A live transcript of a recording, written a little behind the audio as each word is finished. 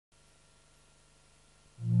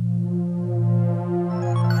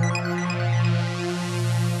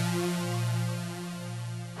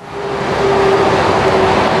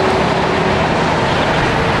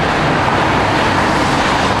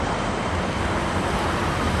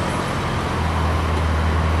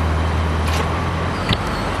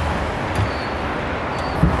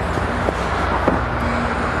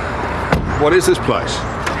What is this place?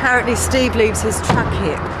 Apparently Steve leaves his truck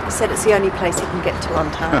here. He said it's the only place he can get to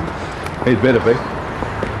on time. He'd better be.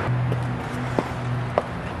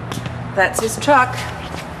 That's his truck.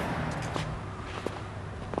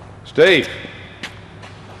 Steve!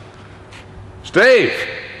 Steve!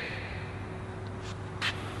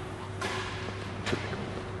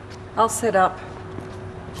 I'll sit up.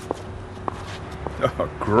 Oh,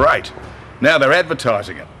 great. Now they're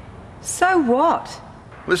advertising it. So what?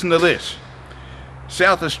 Listen to this.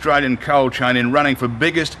 South Australian coal chain in running for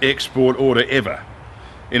biggest export order ever.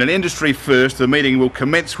 In an industry first, the meeting will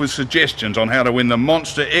commence with suggestions on how to win the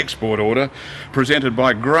monster export order presented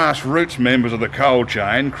by grassroots members of the coal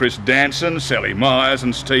chain, Chris Danson, Sally Myers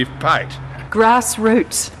and Steve Pate.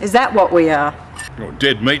 Grassroots. Is that what we are? Or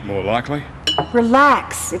dead meat, more likely.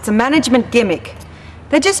 Relax. It's a management gimmick.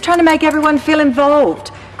 They're just trying to make everyone feel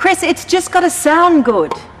involved. Chris, it's just got to sound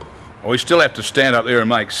good. We still have to stand up there and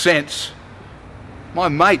make sense. My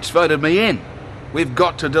mates voted me in. We've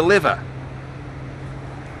got to deliver.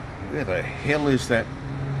 Where the hell is that?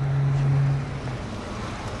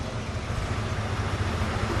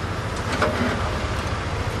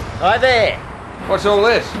 Hi there. What's all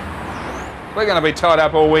this? We're going to be tied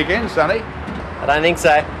up all weekend, Sonny. I don't think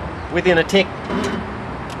so. Within a tick.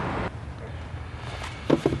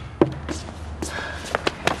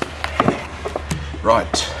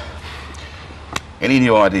 Right. Any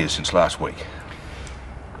new ideas since last week?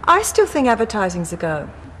 I still think advertising's a go.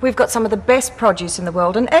 We've got some of the best produce in the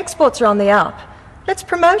world and exports are on the up. Let's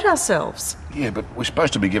promote ourselves. Yeah, but we're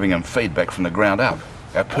supposed to be giving them feedback from the ground up.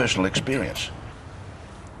 Our personal experience.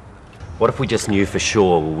 What if we just knew for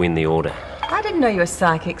sure we'll win the order? I didn't know you were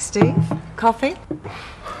psychic, Steve. Coffee?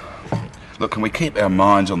 Look, can we keep our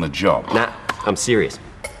minds on the job? Nah, I'm serious.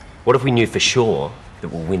 What if we knew for sure that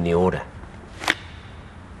we'll win the order?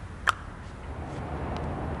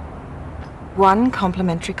 One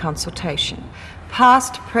complimentary consultation.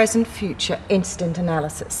 Past, present, future, instant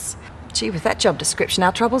analysis. Gee, with that job description,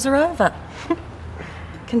 our troubles are over.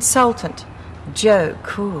 Consultant. Joe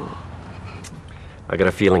Cool. I got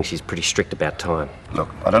a feeling she's pretty strict about time. Look,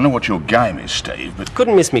 I don't know what your game is, Steve, but...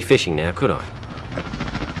 Couldn't miss me fishing now, could I?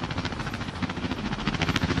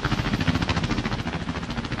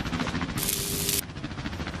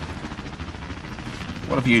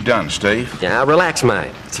 What have you done, Steve? Yeah, relax,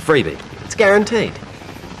 mate. It's a freebie. It's guaranteed.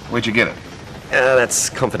 Where'd you get it? That's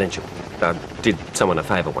confidential. I did someone a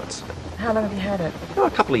favour once. How long have you had it? Oh, a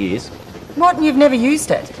couple of years. What, and you've never used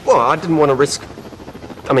it? Well, I didn't want to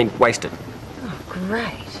waste it. Oh,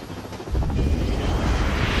 great.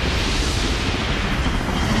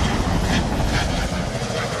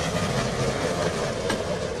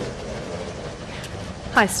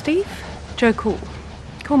 Hi, Steve. Joe Cool.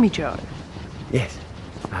 Call me Joe. Yes.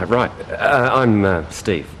 Right. I'm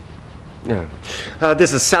Steve. No.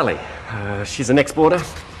 This is Sally. She's an exporter.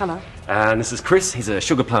 Hello. And this is Chris. He's a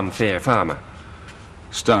sugar plum fair farmer.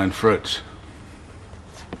 Stone fruits.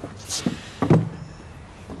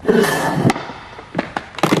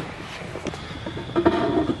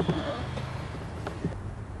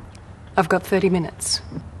 I've got 30 minutes.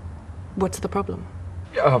 What's the problem?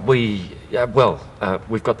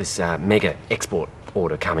 We've got this mega export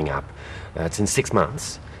order coming up. It's in 6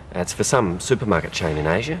 months. It's for some supermarket chain in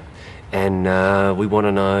Asia. And we want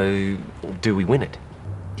to know, do we win it?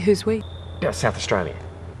 Who's we? Yeah, South Australia.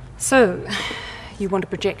 So, you want a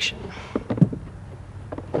projection.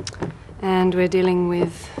 And we're dealing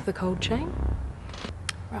with the cold chain?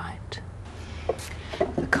 Right.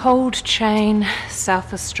 The cold chain,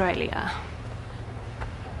 South Australia.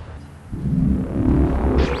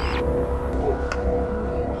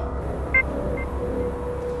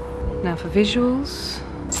 Now for visuals.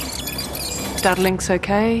 Data link's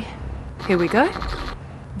okay. Here we go.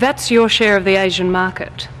 That's your share of the Asian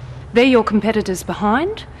market. They're your competitors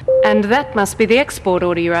behind, and that must be the export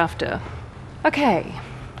order you're after. Okay,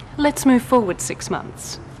 let's move forward 6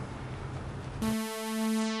 months.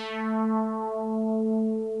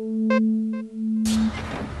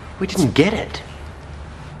 We didn't get it.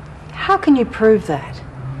 How can you prove that?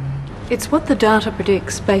 It's what the data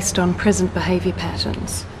predicts based on present behaviour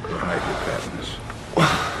patterns. Behaviour patterns.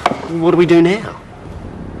 What do we do now?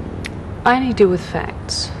 I only deal with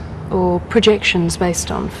facts, or projections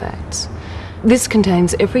based on facts. This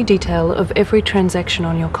contains every detail of every transaction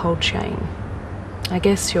on your cold chain. I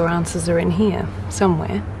guess your answers are in here,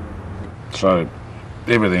 somewhere. So,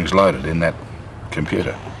 everything's loaded in that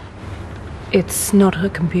computer? It's not a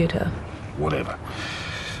computer. Whatever.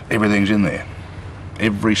 Everything's in there.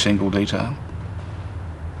 Every single detail?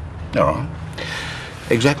 All right.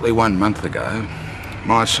 Exactly 1 month ago,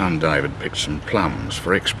 my son David picked some plums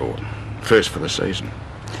for export. First for the season.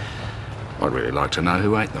 I'd really like to know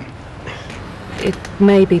who ate them. It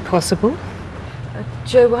may be possible.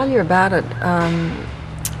 Joe, while you're about it,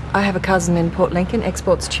 I have a cousin in Port Lincoln,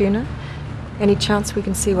 exports tuna. Any chance we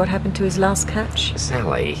can see what happened to his last catch?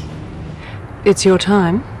 Sally. It's your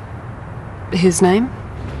time. His name?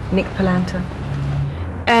 Nick Palanta.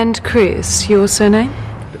 And Chris, your surname?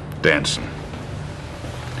 Danson.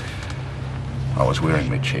 I was wearing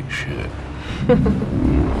my check shirt.